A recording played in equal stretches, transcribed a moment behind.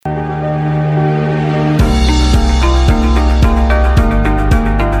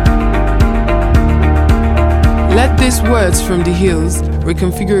these words from the hills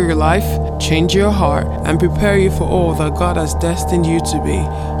reconfigure your life, change your heart, and prepare you for all that God has destined you to be.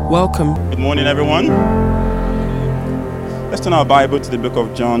 Welcome. Good morning, everyone. Let's turn our Bible to the book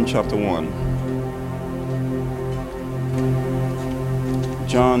of John chapter 1.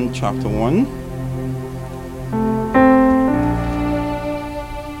 John chapter 1.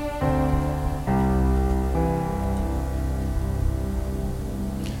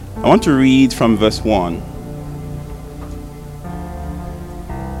 I want to read from verse 1.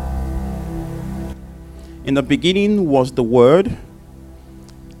 In the beginning was the Word,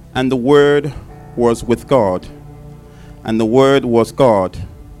 and the Word was with God, and the Word was God.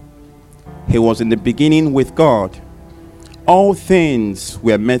 He was in the beginning with God. All things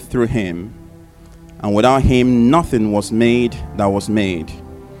were made through him, and without him nothing was made that was made.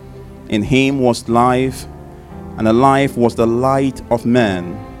 In him was life, and the life was the light of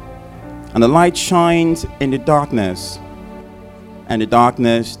men. And the light shines in the darkness, and the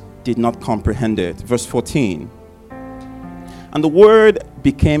darkness did not comprehend it. Verse 14. And the Word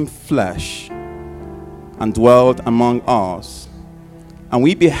became flesh and dwelt among us, and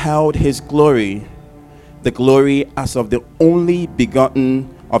we beheld his glory, the glory as of the only begotten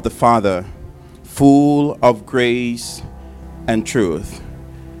of the Father, full of grace and truth.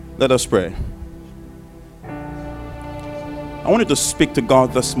 Let us pray. I wanted to speak to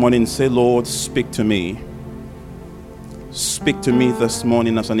God this morning and say, Lord, speak to me. Speak to me this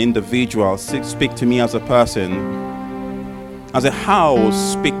morning as an individual. Speak to me as a person. As a house,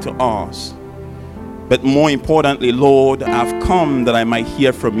 speak to us. But more importantly, Lord, I've come that I might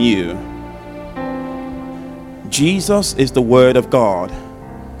hear from you. Jesus is the Word of God.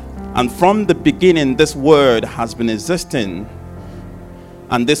 And from the beginning, this Word has been existing.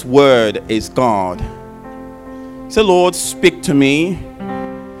 And this Word is God. Say, Lord, speak to me.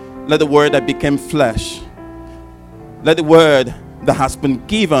 Let the Word that became flesh, let the Word that has been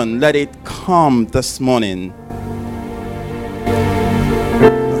given, let it come this morning.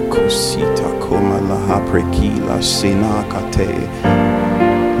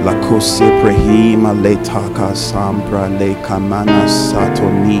 La cose prehima le taka sambra le kamana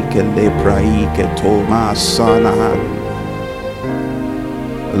satonike le praike toma sanahan.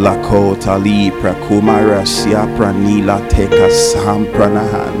 La kota li prakumara sia pranila teka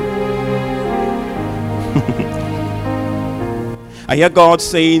sampranahan. I hear God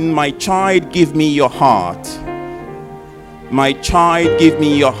saying, my child, give me your heart. My child, give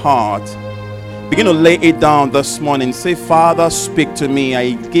me your heart. Begin to lay it down this morning. Say, Father, speak to me.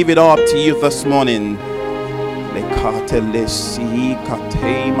 I give it up to you this morning.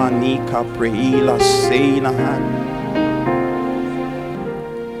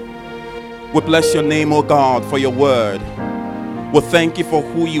 We bless your name, O God, for your word. We thank you for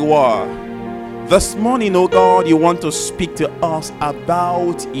who you are. This morning, O God, you want to speak to us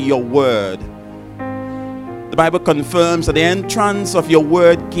about your word. The Bible confirms that the entrance of your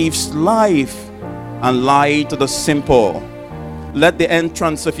word gives life and light to the simple. Let the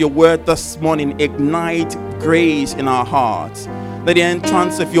entrance of your word this morning ignite grace in our hearts. Let the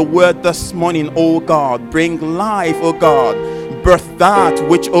entrance of your word this morning, O God, bring life, O God. Birth that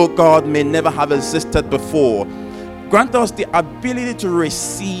which, O God, may never have existed before. Grant us the ability to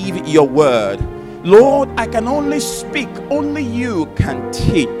receive your word. Lord, I can only speak, only you can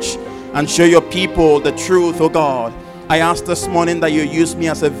teach and show your people the truth, O God. I ask this morning that you use me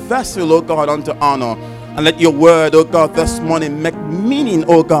as a vessel, O God, unto honor. And let your word, O God, this morning make meaning,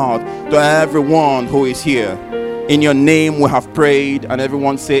 O God, to everyone who is here. In your name we have prayed, and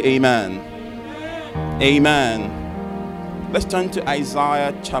everyone say amen. Amen. Let's turn to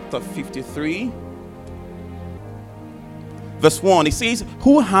Isaiah chapter 53. Verse 1, it says,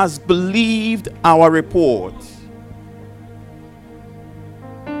 who has believed our report?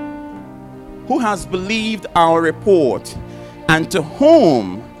 Who has believed our report? And to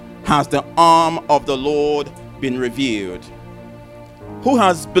whom has the arm of the Lord been revealed? Who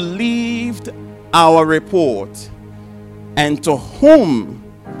has believed our report? And to whom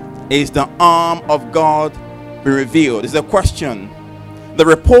is the arm of God been revealed? Is a question. The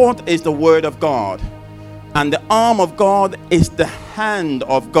report is the word of God, and the arm of God is the hand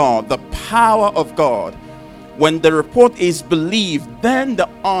of God, the power of God. When the report is believed, then the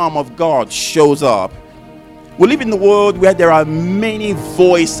arm of God shows up. We live in a world where there are many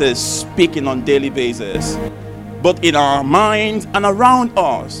voices speaking on a daily basis, both in our minds and around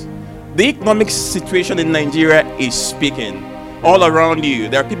us. The economic situation in Nigeria is speaking. All around you,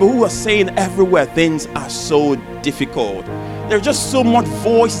 there are people who are saying everywhere things are so difficult. There's just so much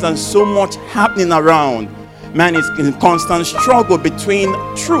voice and so much happening around. Man is in constant struggle between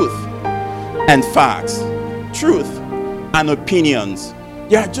truth and facts. Truth and opinions.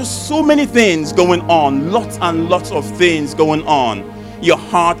 There are just so many things going on, lots and lots of things going on. Your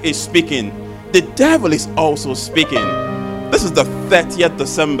heart is speaking. The devil is also speaking. This is the 30th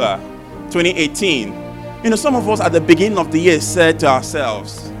December 2018. You know, some of us at the beginning of the year said to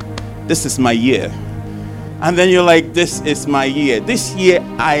ourselves, this is my year. And then you're like, this is my year. This year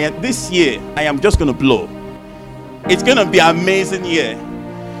I am just going to blow. It's going to be an amazing year.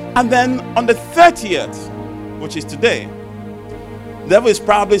 And then on the 30th, which is today, the devil is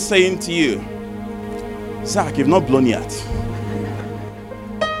probably saying to you, Zach, you've not blown yet.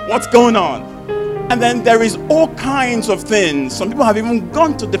 What's going on? And then there is all kinds of things. Some people have even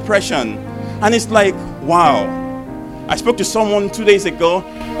gone to depression. And it's like, wow. I spoke to someone 2 days ago,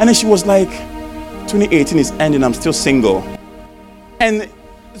 and then she was like, 2018 is ending, I'm still single. And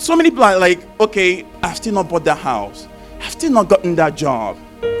so many people are like, okay, I've still not bought that house. I've still not gotten that job.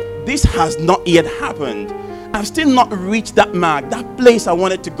 This has not yet happened. I've still not reached that mark, that place I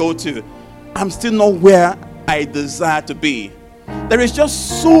wanted to go to. I'm still not where I desire to be. There is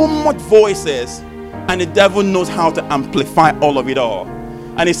just so much voices, and the devil knows how to amplify all of it all.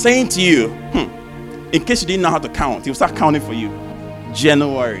 And he's saying to you, in case you didn't know how to count, he'll start counting for you.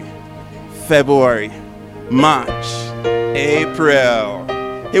 January, February, March, April.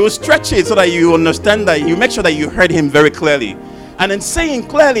 He will stretch it so that you understand, that you make sure that you heard him very clearly. And then saying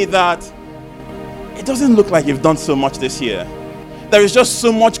clearly that it doesn't look like you've done so much this year. There is just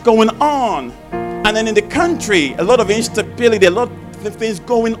so much going on. And then in the country, a lot of instability, a lot of things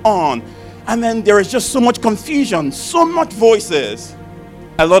going on. And then there is just so much confusion, so much voices,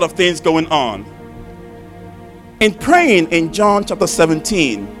 a lot of things going on. In praying in John chapter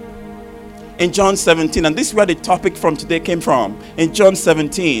 17, in John 17, and this is where the topic from today came from. In John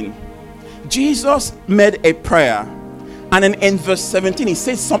 17, Jesus made a prayer. And then in verse 17, he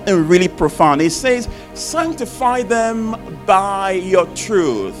says something really profound. He says, sanctify them by your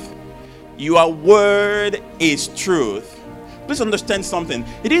truth. Your word is truth. Please understand something.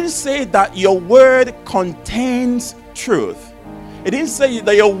 He didn't say that your word contains truth. It didn't say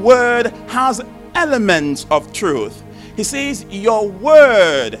that your word has elements of truth. He says your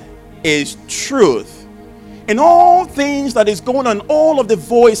word is truth. In all things that is going on, all of the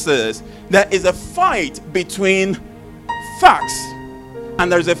voices, there is a fight between facts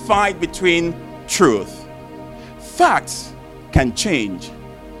and there's a fight between truth. Facts can change.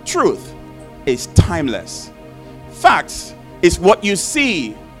 Truth is timeless. Facts is what you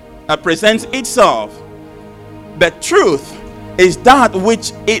see that presents itself, but truth is that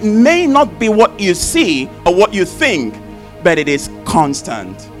which it may not be what you see or what you think, but it is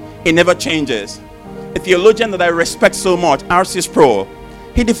constant. It never changes. A theologian that I respect so much, R.C. Sproul,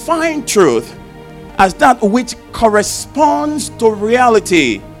 he defined truth as that which corresponds to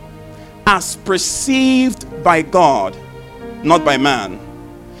reality as perceived by God, not by man.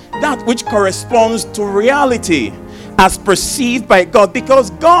 That which corresponds to reality as perceived by God,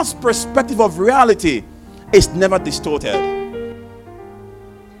 because God's perspective of reality is never distorted.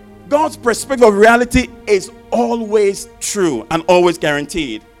 God's perspective of reality is always true and always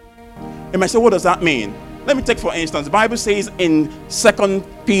guaranteed. You might say, what does that mean? Let me take for instance, the Bible says in 2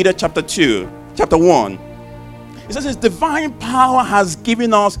 Peter chapter 1, it says his divine power has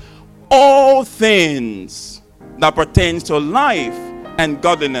given us all things that pertains to life and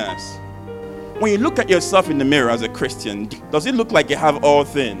godliness. When you look at yourself in the mirror as a Christian, does it look like you have all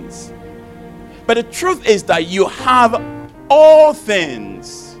things? But the truth is that you have all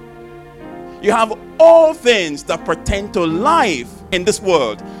things. You have all things that pertain to life in this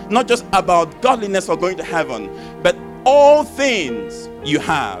world. Not just about godliness or going to heaven, but all things you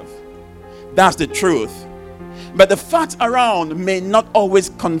have. That's the truth. But the facts around may not always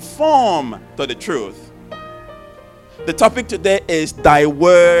conform to the truth. The topic today is thy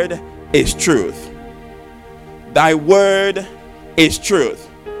word is truth. Thy word is truth.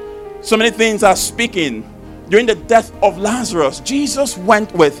 So many things are speaking. During the death of Lazarus, Jesus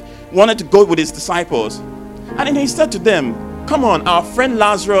wanted to go with his disciples. And then he said to them, come on, our friend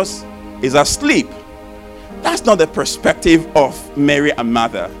Lazarus is asleep. That's not the perspective of Mary and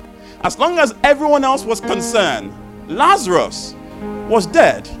Martha. As long as everyone else was concerned, Lazarus was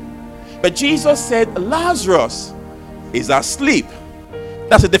dead. But Jesus said, Lazarus is asleep.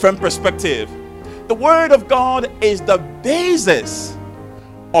 That's a different perspective. The word of God is the basis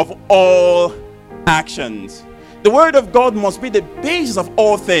of all actions. The word of God must be the basis of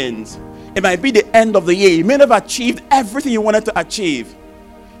all things. It might be the end of the year. You may not have achieved everything you wanted to achieve.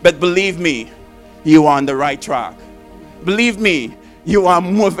 But believe me, you are on the right track. Believe me, you are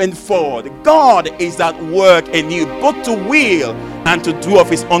moving forward. God is at work in you, both to will and to do of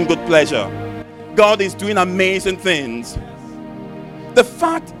his own good pleasure. God is doing amazing things. The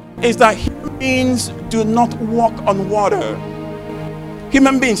fact is that human beings do not walk on water.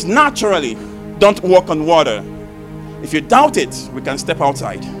 Human beings naturally don't walk on water. If you doubt it, we can step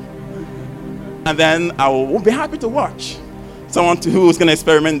outside. And then I will be happy to watch someone who's going to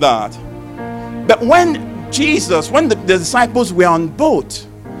experiment that. But when the disciples were on boat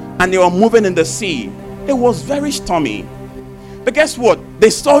and they were moving in the sea, it was very stormy. But guess what? They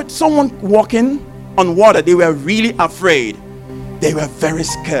saw someone walking on water. They were really afraid. They were very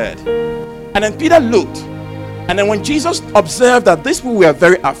scared. And then Peter looked. And then when Jesus observed that these people were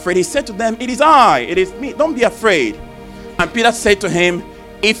very afraid, he said to them, "It is I, it is me. Don't be afraid." And Peter said to him,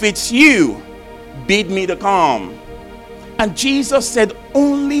 "If it's you, bid me to come." And Jesus said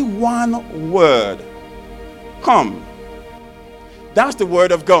only one word: "Come." That's the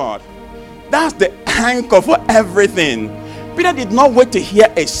word of God. That's the anchor for everything. Peter did not wait to hear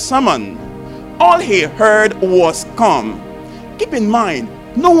a sermon. All he heard was "come." Keep in mind,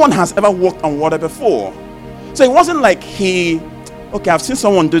 no one has ever walked on water before. So it wasn't like I've seen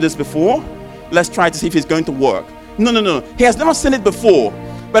someone do this before. Let's try to see if it's going to work. No. He has never seen it before.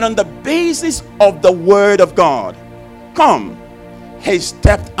 But on the basis of the word of God, "Come," he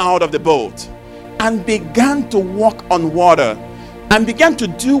stepped out of the boat and began to walk on water and began to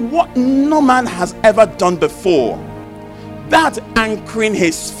do what no man has ever done before. That anchoring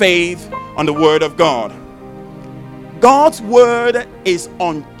his faith on the word of God. God's word is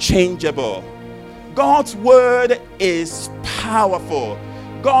unchangeable. God's word is powerful.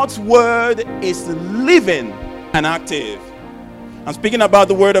 God's word is living and active. I'm speaking about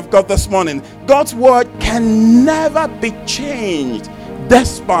the word of God this morning. God's word can never be changed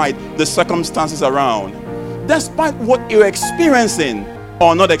despite the circumstances around. Despite what you're experiencing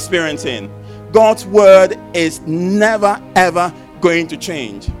or not experiencing, God's word is never ever going to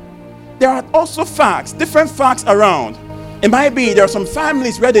change. There are also different facts around. It might be there are some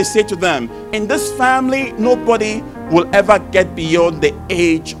families where they say to them, in this family, nobody will ever get beyond the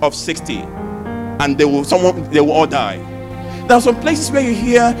age of 60. And they will all die. There are some places where you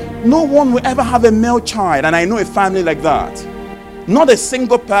hear, no one will ever have a male child. And I know a family like that. Not a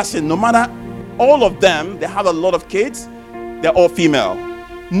single person, no matter all of them, they have a lot of kids, they're all female.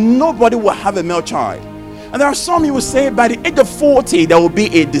 Nobody will have a male child. And there are some you will say by the age of 40 there will be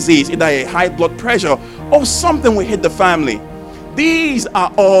a disease, either a high blood pressure or something will hit the family. These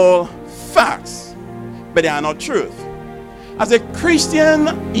are all facts, but they are not truth. As a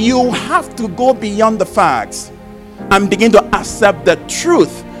Christian, you have to go beyond the facts and begin to accept the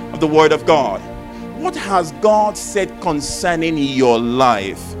truth of the word of God. What has God said concerning your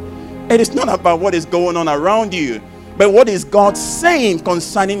life? It is not about what is going on around you, but what is God saying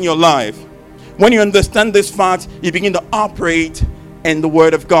concerning your life? When you understand this fact, you begin to operate in the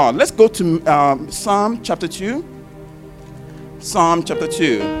word of God. Let's go to Psalm chapter 2. Psalm chapter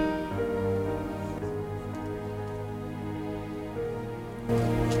 2.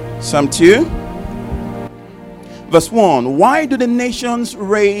 Psalm 2. Verse 1. Why do the nations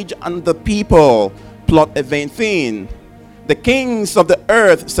rage and the people plot a vain thing? The kings of the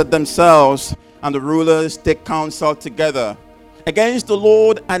earth set themselves, and the rulers take counsel together against the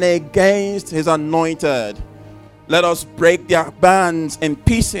Lord and against his anointed. Let us break their bands in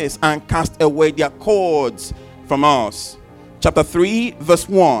pieces and cast away their cords from us. Chapter 3, verse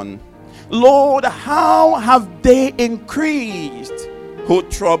 1. Lord, how have they increased who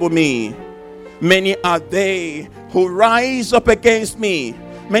trouble me? Many are they who rise up against me.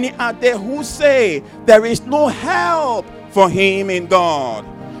 Many are they who say there is no help for him in God.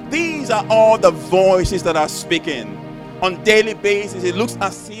 These are all the voices that are speaking. On a daily basis, it looks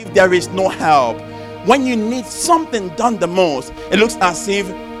as if there is no help. When you need something done the most, it looks as if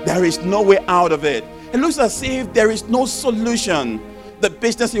there is no way out of it. It looks as if there is no solution. The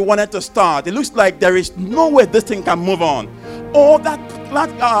business you wanted to start, it looks like there is no way this thing can move on. Or that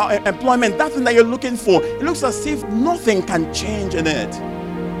employment, that thing that you're looking for, it looks as if nothing can change in it.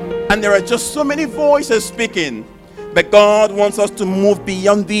 And there are just so many voices speaking. But God wants us to move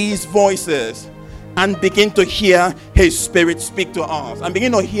beyond these voices and begin to hear his spirit speak to us and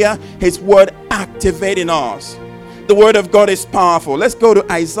begin to hear his word activating us. The word of God is powerful. Let's go to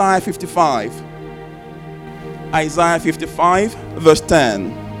Isaiah 55. Isaiah 55 verse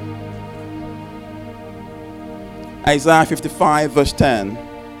 10. Isaiah 55 verse 10.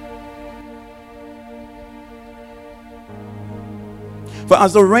 For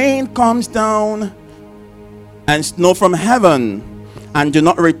as the rain comes down and snow from heaven and do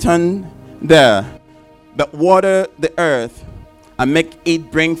not return there, but water the earth and make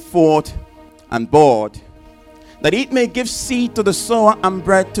it bring forth and bud, that it may give seed to the sower and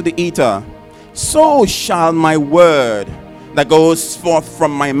bread to the eater, so shall my word that goes forth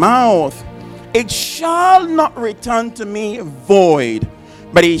from my mouth, it shall not return to me void,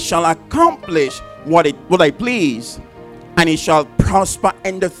 but it shall accomplish what I please, and it shall prosper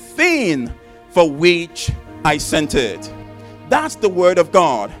in the thing for which I sent it. That's the word of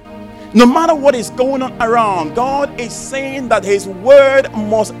God. No matter what is going on around, God is saying that his word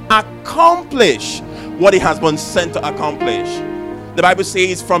must accomplish what it has been sent to accomplish. The Bible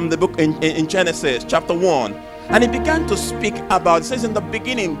says from the book in Genesis chapter 1, and it began to speak about, it says in the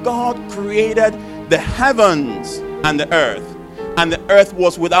beginning, God created the heavens and the earth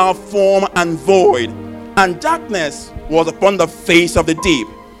was without form and void, and darkness was upon the face of the deep,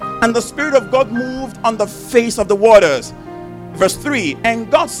 and the Spirit of God moved on the face of the waters. Verse 3, and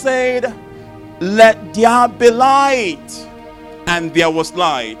God said, let there be light, and there was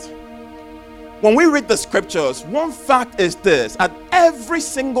light. When we read the scriptures, one fact is this: at every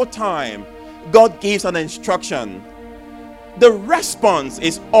single time God gives an instruction, the response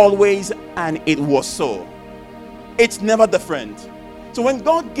is always, and it was so. It's never different. So when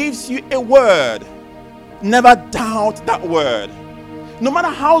God gives you a word, never doubt that word. No matter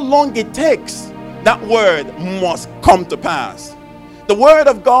how long it takes, that word must come to pass. The word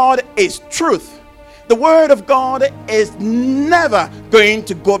of God is truth. The word of God is never going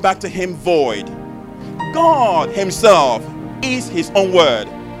to go back to him void. God himself is his own word.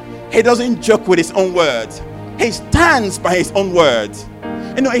 He doesn't joke with his own words. He stands by his own words.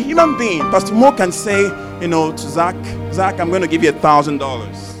 You know, a human being, Pastor Mo can say, you know, to Zach, I'm going to give you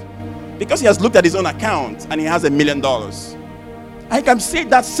 $1,000. Because he has looked at his own account and he has $1 million. I can say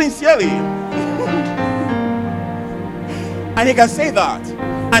that sincerely. And he can say that.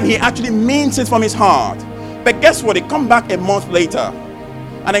 And he actually means it from his heart. But guess what? He come back a month later.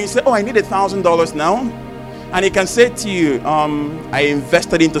 And then you say, oh, I need $1,000 now. And he can say to you, I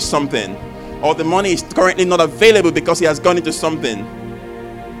invested into something. Or the money is currently not available because he has gone into something.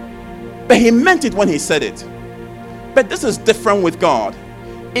 But he meant it when he said it. But this is different with God.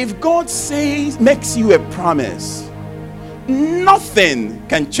 If God says, makes you a promise, nothing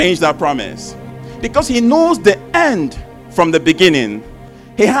can change that promise. Because he knows the end from the beginning.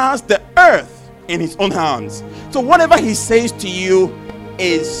 He has the earth in his own hands. So whatever he says to you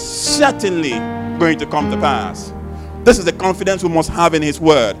is certainly going to come to pass. This is the confidence we must have in his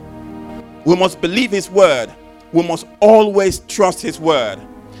word. We must believe his word. We must always trust his word.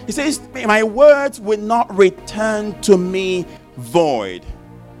 He says, my words will not return to me void.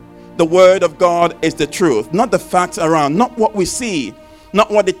 The word of God is the truth, not the facts around, not what we see, not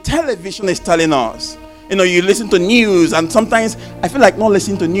what the television is telling us. You know, you listen to news, and sometimes I feel like not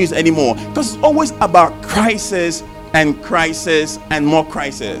listening to news anymore, because it's always about crisis and more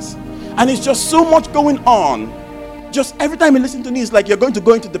crisis. And it's just so much going on. Just every time you listen to news, like you're going to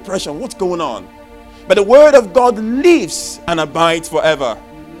go into depression. What's going on? But the word of God lives and abides forever.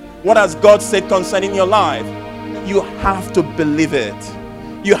 What has God said concerning your life? You have to believe it.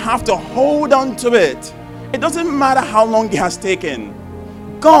 You have to hold on to it. It doesn't matter how long it has taken.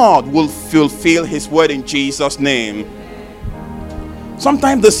 God will fulfill his word in Jesus' name.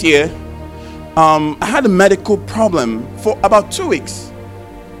 Sometime this year, I had a medical problem for about 2 weeks.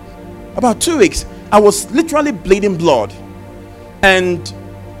 I was literally bleeding blood. And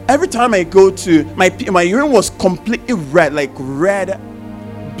every time I go to, my urine was completely red, like red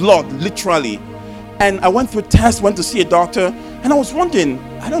blood, literally. And I went through tests, went to see a doctor, and I was wondering,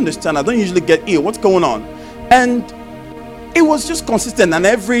 I don't understand, I don't usually get ill, what's going on? And it was just consistent, and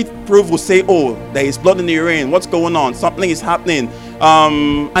every proof would say, oh, there is blood in the urine, what's going on, something is happening.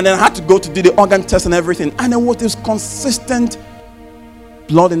 And then I had to go to do the organ test and everything, and there was this consistent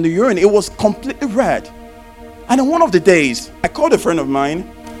blood in the urine. It was completely red. And then one of the days, I called a friend of mine.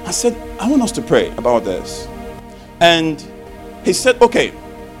 I said, I want us to pray about this. And he said, okay,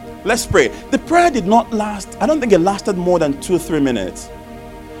 let's pray. The prayer did not last, I don't think it lasted more than 2 or 3 minutes.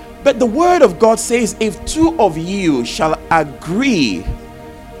 But the word of God says, if 2 of you shall agree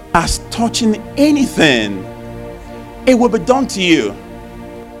as touching anything, it will be done to you.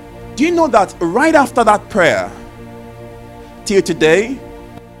 Do you know that right after that prayer, till today,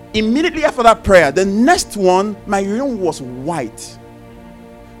 immediately after that prayer, the next one, my urine was white.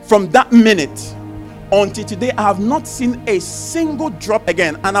 From that minute until today, I have not seen a single drop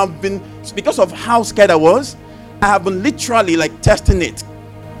again. And I've been, because of how scared I was, I have been literally like testing it.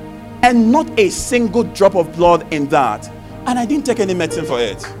 And not a single drop of blood in that. And I didn't take any medicine for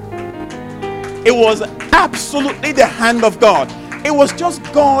it. It was absolutely the hand of God. It was just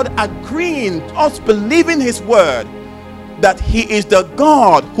God agreeing, us believing his word, that he is the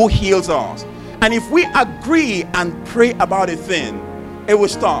God who heals us. And if we agree and pray about a thing, it will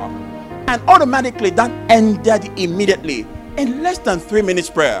stop. And automatically that ended immediately. in less than 3 minutes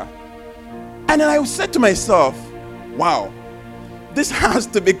prayer. And then I said to myself, wow, this has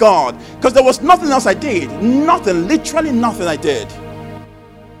to be God, because there was nothing else I did. Nothing, literally nothing I did.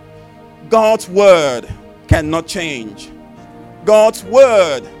 God's word cannot change. God's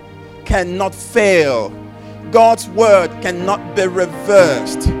word cannot fail. God's word cannot be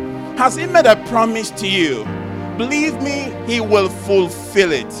reversed. Has he made a promise to you? Believe me, he will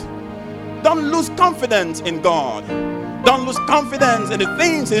fulfill it. Don't lose confidence in God. Don't lose confidence in the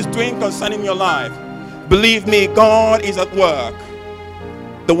things he's doing concerning your life. Believe me, God is at work.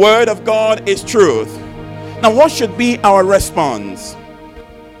 The word of God is truth. Now, what should be our response?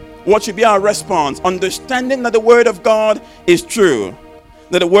 What should be our response? Understanding that the word of God is true,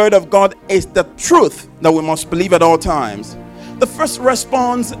 that the word of God is the truth that we must believe at all times. The first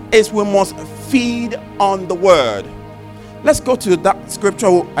response is we must feed on the word. Let's go to that scripture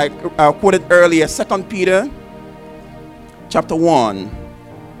I quoted earlier, 2 Peter chapter 1.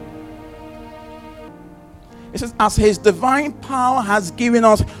 It says, as his divine power has given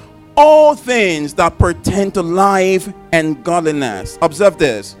us all things that pertain to life and godliness. Observe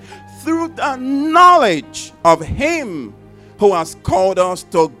this. Through the knowledge of him who has called us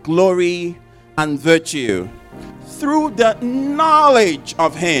to glory and virtue. Through the knowledge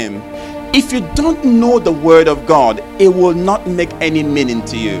of him. If you don't know the word of God, it will not make any meaning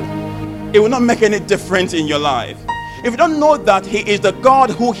to you. It will not make any difference in your life. If you don't know that he is the God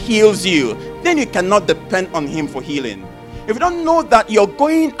who heals you, then you cannot depend on him for healing. If you don't know that your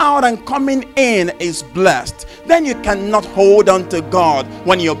going out and coming in is blessed, then you cannot hold on to God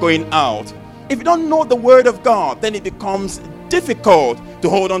when you're going out. If you don't know the word of God, then it becomes difficult to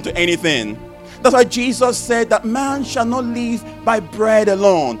hold on to anything. That's why Jesus said that man shall not live by bread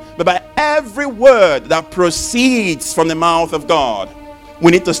alone, but by every word that proceeds from the mouth of God.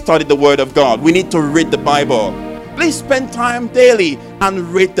 We need to study the word of God. We need to read the Bible. Please spend time daily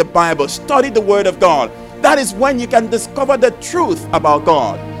and read the Bible. Study the word of God. That is when you can discover the truth about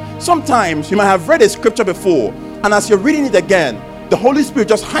God. Sometimes you might have read a scripture before, and as you're reading it again, the Holy Spirit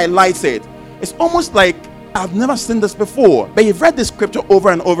just highlights it. It's almost like, I've never seen this before, but you've read this scripture over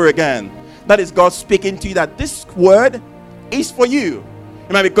and over again. That is God speaking to you that this word is for you.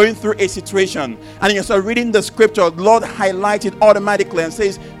 You might be going through a situation, and you start reading the scripture, the Lord highlights it automatically and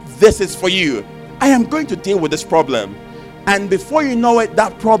says, this is for you. I am going to deal with this problem. And before you know it,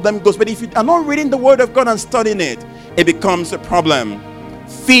 that problem goes. But if you are not reading the word of God and studying it, it becomes a problem.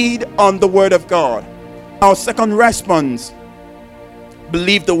 Feed on the word of God. Our second response,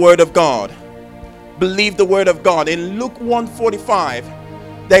 believe the word of God. Believe the word of God. In Luke 1:45,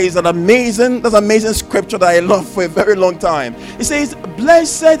 there is an amazing scripture that I love for a very long time. It says,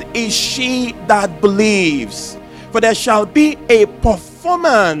 blessed is she that believes, for there shall be a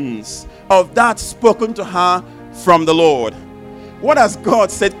performance of that spoken to her from the Lord. What has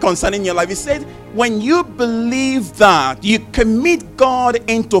God said concerning your life? He said, when you believe that, you commit God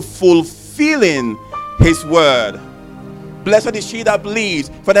into fulfilling his word. Blessed is she that believes,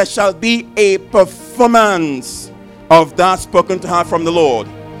 for there shall be a performance of that spoken to her from the Lord.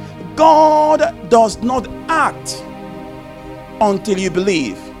 God does not act until you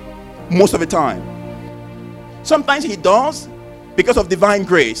believe, most of the time. Sometimes he does because of divine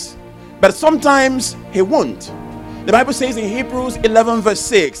grace, but sometimes he won't. The Bible says in Hebrews 11 verse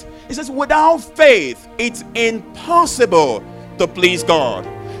 6, it says, without faith, it's impossible to please God.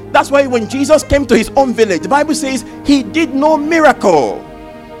 That's why when Jesus came to his own village, the Bible says he did no miracle.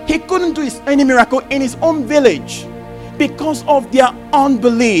 He couldn't do any miracle in his own village because of their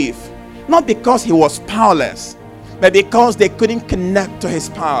unbelief. Not because he was powerless, but because they couldn't connect to his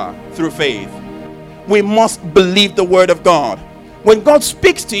power through faith. We must believe the word of God. When God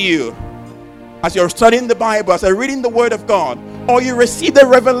speaks to you, as you're studying the Bible, as you're reading the word of God, or you receive the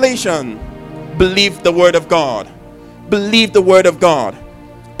revelation, believe the word of God. Believe the word of God.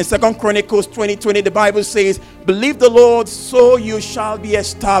 In 2 Chronicles 20:20, the Bible says, believe the Lord, so you shall be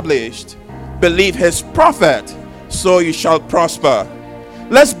established. Believe his prophet, so you shall prosper.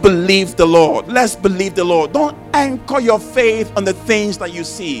 Let's believe the Lord. Let's believe the Lord. Don't anchor your faith on the things that you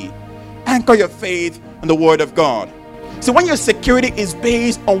see. Anchor your faith on the word of God. So when your security is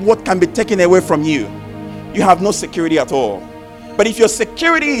based on what can be taken away from you, you have no security at all. But if your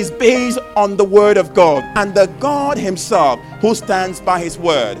security is based on the word of God and the God himself who stands by his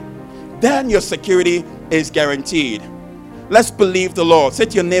word, then your security is guaranteed. Let's believe the Lord. Say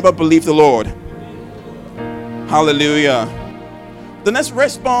to your neighbor, believe the Lord. Hallelujah. The next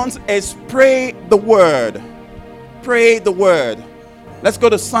response is pray the word. Pray the word. Let's go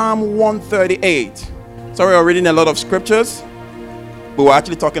to Psalm 138. Sorry, we're reading a lot of scriptures, but we're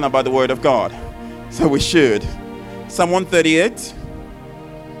actually talking about the word of God. So we should Psalm 138.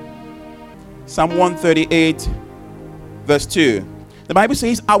 Psalm 138, verse 2. The Bible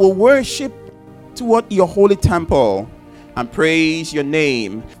says, I will worship toward your holy temple and praise your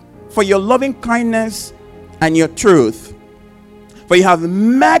name for your loving kindness and your truth. For you have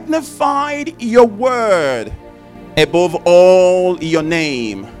magnified your word above all your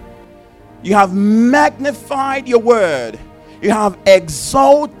name. You have magnified your word. You have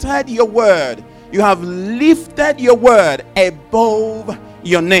exalted your word. You have lifted your word above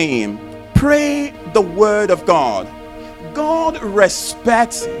your name. Pray the word of God. God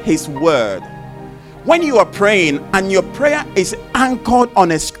respects his word. When you are praying and your prayer is anchored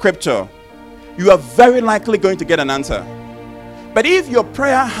on a scripture, you are very likely going to get an answer. But if your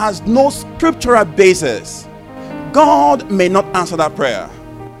prayer has no scriptural basis, God may not answer that prayer.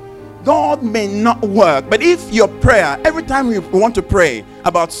 God may not work. But if your prayer, every time you want to pray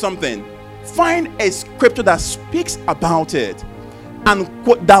about something, find a scripture that speaks about it and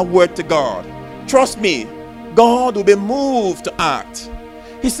quote that word to God. Trust me, God will be moved to act.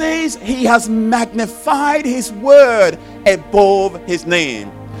 He says he has magnified his word above his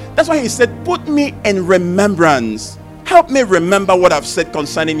name. That's why he said, put me in remembrance. Help me remember what I've said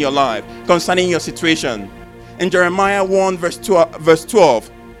concerning your life, concerning your situation. In Jeremiah 1 verse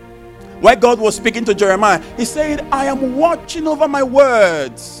 12, where God was speaking to Jeremiah, he said, I am watching over my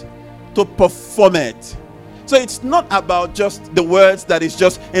words to perform it. So it's not about just the words that is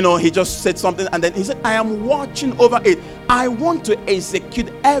just, he just said something and then he said, I am watching over it. I want to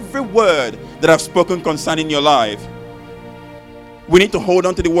execute every word that I've spoken concerning your life. We need to hold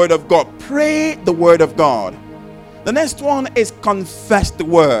on to the word of God. Pray the word of God. The next one is confess the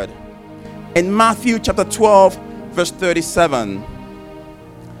word. In Matthew chapter 12, verse 37.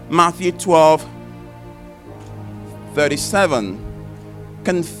 Matthew 12, 37.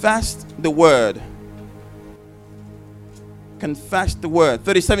 Confess the word. Confess the word.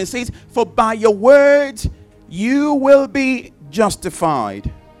 37 says, for by your words you will be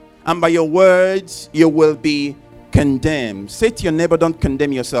justified, and by your words you will be condemned. Say to your neighbor, don't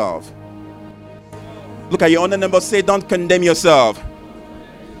condemn yourself. Look at your own neighbor, say, don't condemn yourself.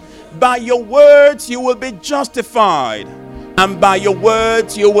 By your words you will be justified, and by your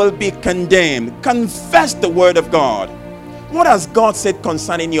words you will be condemned. Confess the word of God. What has God said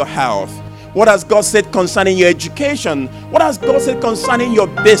concerning your health? What has God said concerning your education? What has God said concerning your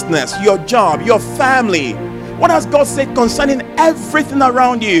business, your job, your family? What has God said concerning everything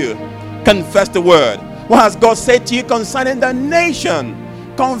around you? Confess the word. What has God said to you concerning the nation?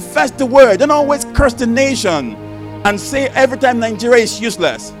 Confess the word. Don't always curse the nation and say every time Nigeria is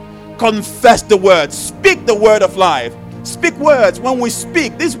useless. Confess the word. Speak the word of life. Speak words. When we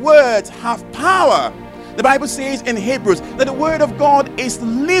speak, these words have power. The Bible says in Hebrews that the word of God is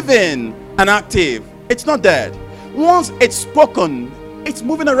living and active. It's not dead. Once it's spoken, it's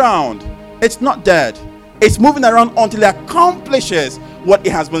moving around. It's not dead. It's moving around until it accomplishes what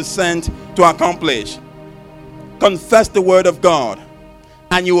it has been sent to accomplish. Confess the word of God,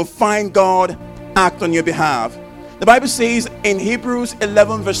 and you will find God act on your behalf. The Bible says in Hebrews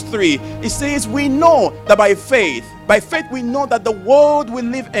 11 verse 3, it says, we know that by faith we know that the world we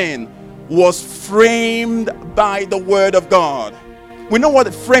live in was framed by the word of God. We know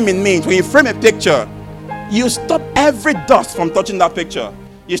what framing means. When you frame a picture, you stop every dust from touching that picture.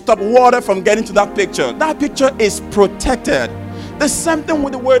 You stop water from getting to that picture. That picture is protected. The same thing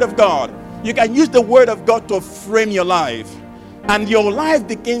with the word of God. You can use the word of God to frame your life, and your life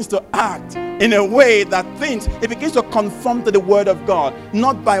begins to act in a way that it begins to conform to the word of God,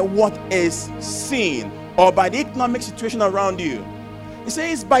 not by what is seen or by the economic situation around you. It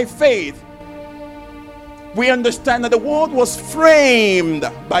says by faith we understand that the world was framed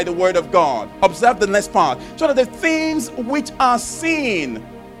by the word of God. Observe the next part. So that the things which are seen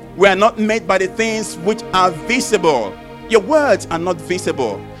were not made by the things which are visible. Your words are not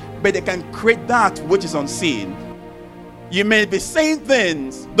visible, but they can create that which is unseen. You may be saying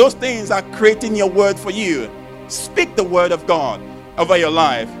things, those things are creating your word for you. Speak the word of God over your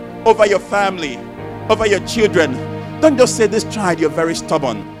life, over your family, over your children. Don't just say, this child, you're very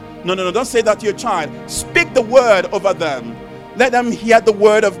stubborn. No, don't say that to your child. Speak the word over them. Let them hear the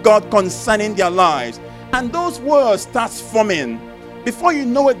word of God concerning their lives. And those words start forming. Before you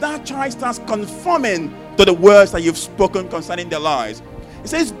know it, that child starts conforming to the words that you've spoken concerning their lives. It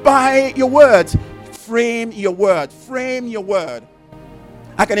says, by your words, frame your word. Frame your word.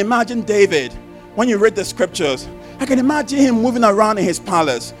 I can imagine David, when you read the scriptures, I can imagine him moving around in his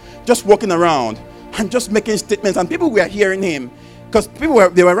palace, just walking around and just making statements, and people were hearing him because they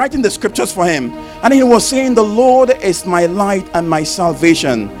were writing the scriptures for him, and he was saying, the Lord is my light and my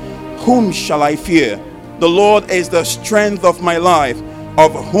salvation, whom shall I fear? The Lord is the strength of my life.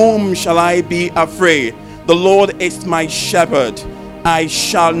 Of whom shall I be afraid? The Lord is my shepherd. I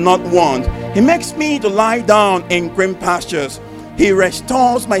shall not want. He makes me to lie down in green pastures. He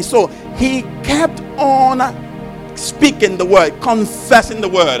restores my soul. He kept on speaking the word, confessing the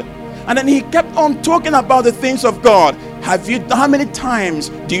word. And then he kept on talking about the things of God. How many times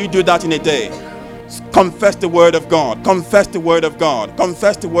do you do that in a day? Confess the word of God. Confess the word of God.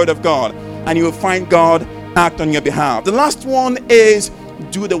 Confess the word of God. And you will find God act on your behalf. The last one is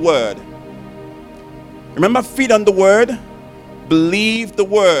do the word. Remember, feed on the word, believe the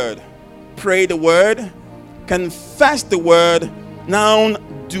word, pray the word, confess the word, now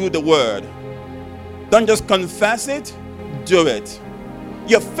do the word. Don't just confess it, do it.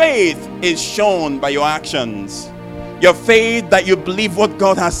 Your faith is shown by your actions. Your faith that you believe what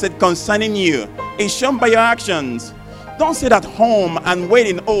God has said concerning you is shown by your actions. Don't sit at home and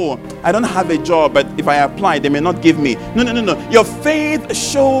waiting, oh, I don't have a job, but if I apply, they may not give me. No. Your faith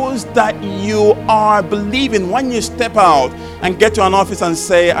shows that you are believing when you step out and get to an office and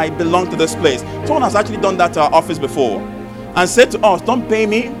say, I belong to this place. Someone has actually done that to our office before and said to us, don't pay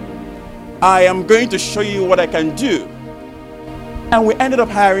me. I am going to show you what I can do. And we ended up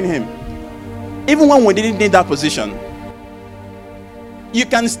hiring him. Even when we didn't need that position. You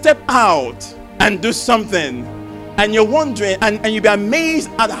can step out and do something, and you're wondering, and you'll be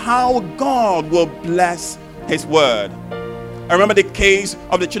amazed at how God will bless his word. I remember the case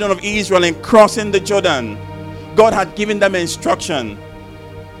of the children of Israel in crossing the Jordan. God had given them instruction,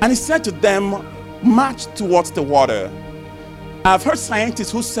 and he said to them, march towards the water. I've heard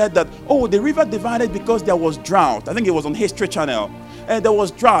scientists who said that, oh, the river divided because there was drought. I think it was on History Channel. There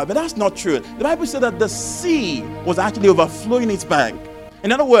was drought, but that's not true. The Bible said that the sea was actually overflowing its bank.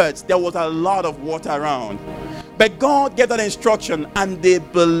 In other words, there was a lot of water around. But God gave that instruction, and they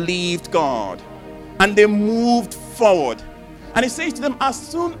believed God. And they moved forward. And he says to them, as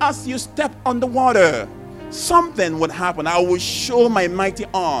soon as you step on the water, something would happen. I will show my mighty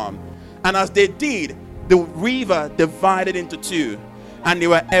arm. And as they did, the river divided into two, and they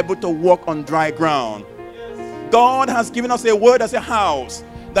were able to walk on dry ground. God has given us a word as a house,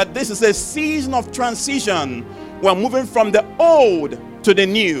 that this is a season of transition. We're moving from the old to the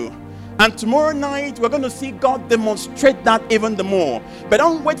new. And tomorrow night, we're going to see God demonstrate that even the more. But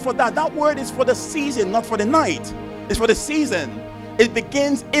don't wait for that. That word is for the season, not for the night. It's for the season. It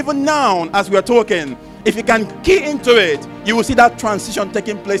begins even now as we are talking. If you can key into it, you will see that transition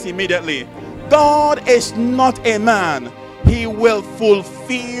taking place immediately. God is not a man. He will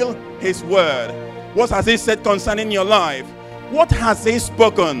fulfill his word. What has he said concerning your life? What has he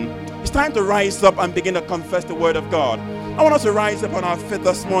spoken? It's time to rise up and begin to confess the word of God. I want us to rise up on our feet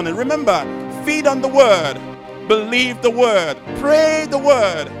this morning. Remember, feed on the word, believe the word, pray the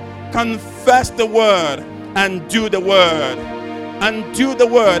word, confess the word, and do the word. And do the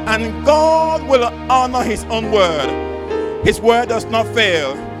word. And God will honor his own word. His word does not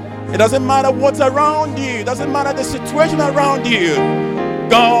fail. It doesn't matter what's around you. It doesn't matter the situation around you.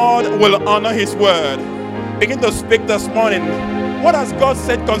 God will honor his word. Begin to speak this morning. What has God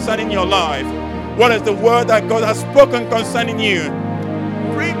said concerning your life? What is the word that God has spoken concerning you?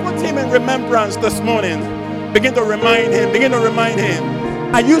 Put him in remembrance this morning. Begin to remind him. Begin to remind him.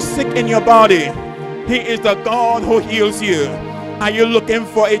 Are you sick in your body? He is the God who heals you. Are you looking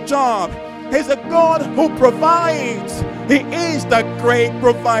for a job? He's a God who provides. He is the great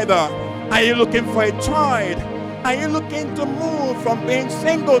provider. Are you looking for a child? Are you looking to move from being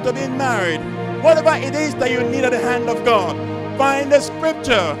single to being married? Whatever it is that you need at the hand of God, find the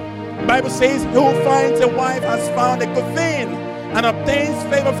scripture. The Bible says, who finds a wife has found a good thing and obtains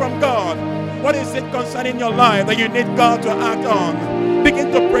favor from God. What is it concerning your life that you need God to act on?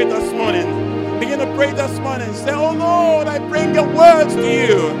 Begin to pray this morning. Begin to pray this morning. Say, oh Lord, I bring your words to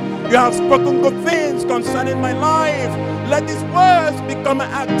you. You have spoken good things concerning my life. Let these words become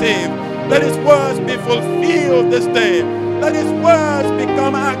active. Let these words be fulfilled this day. Let these words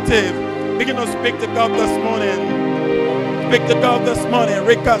become active. Begin to speak to God this morning. Speak to God this morning.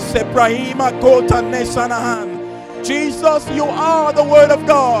 Rika Seprahima Kota Nesanahan. Jesus, you are the word of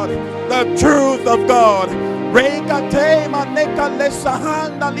God, the truth of God. Rekate maneka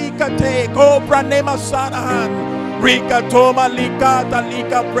lesahanda likate kopra nema sanahan. Rika toma likata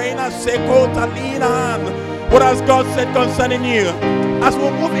lika prena sekota linahan. What has God said concerning you? As we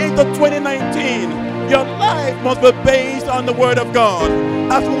move into 2019, your life must be based on the word of God.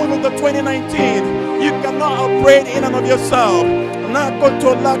 As we move into 2019, you cannot operate in and of yourself.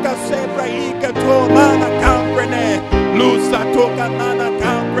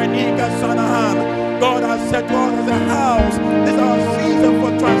 God has said to us as a house, this is our season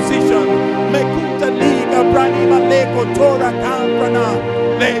for transition. Mekuta liga kotora kamprana.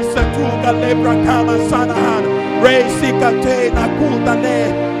 Le satuga lebra kama sanahan. Re sikate na kuta le.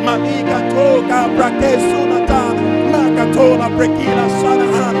 Malika toga brake sunatan. Makatola brekila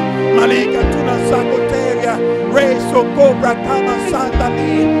sanahan. Malika tuna sakoteria. Re sokobra kama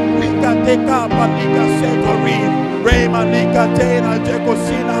sandali. Lika teka palika setori. Re malika tena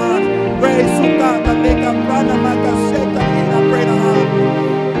jekosinahan. Re sukata leka prana makaseta ina prenahan.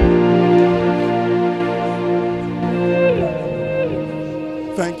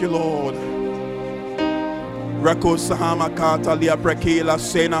 Thank you, Lord. Rako Sahama Kata Lia Brekila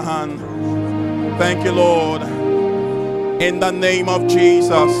Senahan. Thank you, Lord. In the name of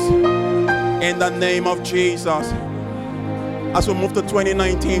Jesus. In the name of Jesus. As we move to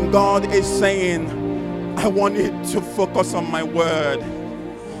 2019, God is saying, I want you to focus on my word.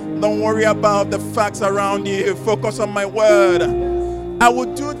 Don't worry about the facts around you. Focus on my word. I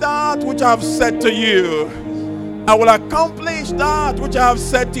will do that which I have said to you. I will accomplish that which I have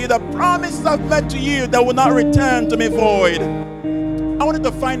said to you. The promises I've made to you that will not return to me void. I wanted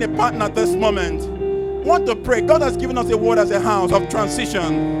to find a partner at this moment. I want to pray. God has given us a word as a house of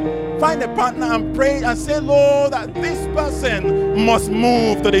transition. Find a partner and pray and say, Lord, that this person must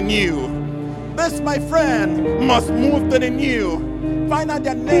move to the new. This, my friend, must move to the new. Find out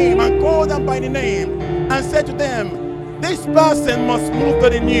their name and call them by the name and say to them, this person must move to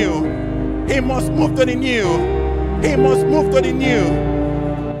the new. He must move to the new. He must move to the new.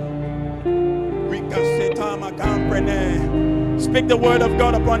 Speak the word of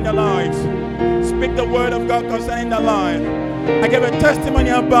God upon their lives. Speak the word of God concerning their life. I gave a testimony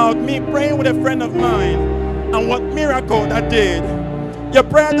about me praying with a friend of mine and what miracle that did. Your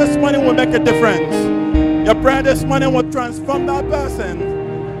prayer this morning will make a difference. Your prayer this morning will transform that person.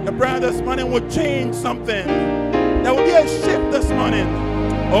 Your prayer this morning will change something. There will be a shift this morning.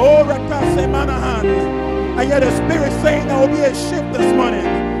 Oh, Rakase Manahan. I hear the Spirit saying there will be a shift this morning.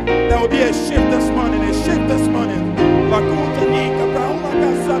 There will be a shift this morning. A shift this morning.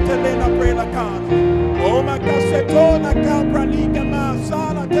 Oh, my Casetona Capranica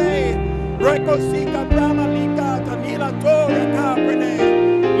Masala Day. Recosica Bramalika Tanila Tora Caprene.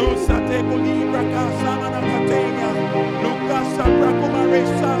 Lusa Teco Libra Casana Catania. Lucas Bracuma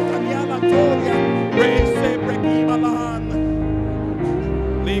Resa Taniala Toria. Rese Brekimalan.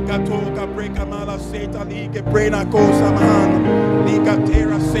 Lika Toka Brekamala Seta Liga Brena Cosa Man. Lika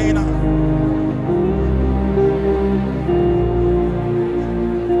Terra Sena.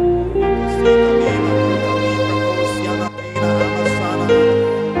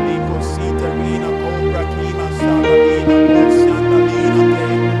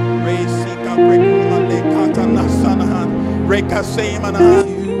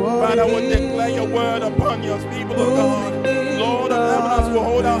 Father, will declare your word upon your people, oh God. Lord of heaven, will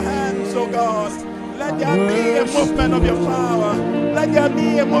hold our hands, oh God. Let there be a movement of your power. Let there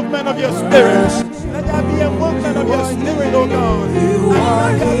be a movement of your spirit. Let there be a movement of your spirit, oh God.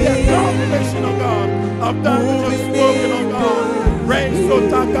 And let there be a confirmation, oh God, of that which is spoken, oh God. Rain so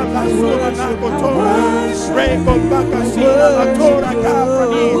taka la sura na kotora. Rain go baka sina la tora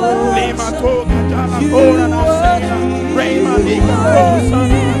kaprani. Lima toka jala kora na sena. Rain malika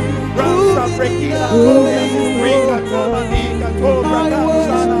kosana. Rasa brekila kora. Rika tola lika tora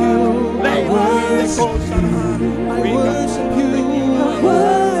kapsana. Lema lika kosana. I worship you. I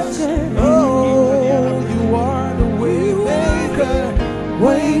worship. Oh, you are the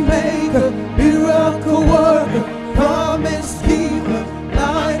way maker, miracle worker, promise keeper,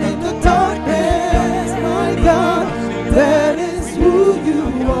 light in the darkness. My God, that is who you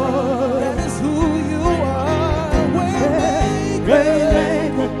are. That is who you are. Way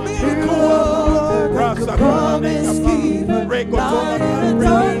maker, miracle worker, promise keeper, light in the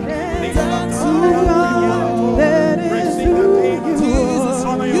darkness. That's who you are. That is who you are.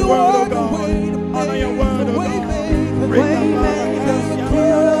 Honor your word, oh God. Honor your word, oh God. Way maker,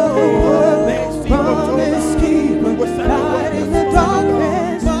 promise keeper, light in the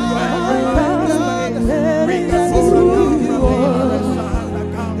darkness. My God, that is who you are.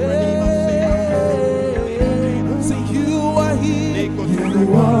 So you are here,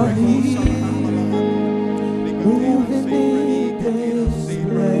 you are here, moving in this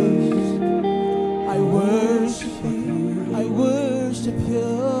place. I worship you, I worship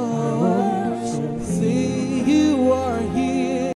you.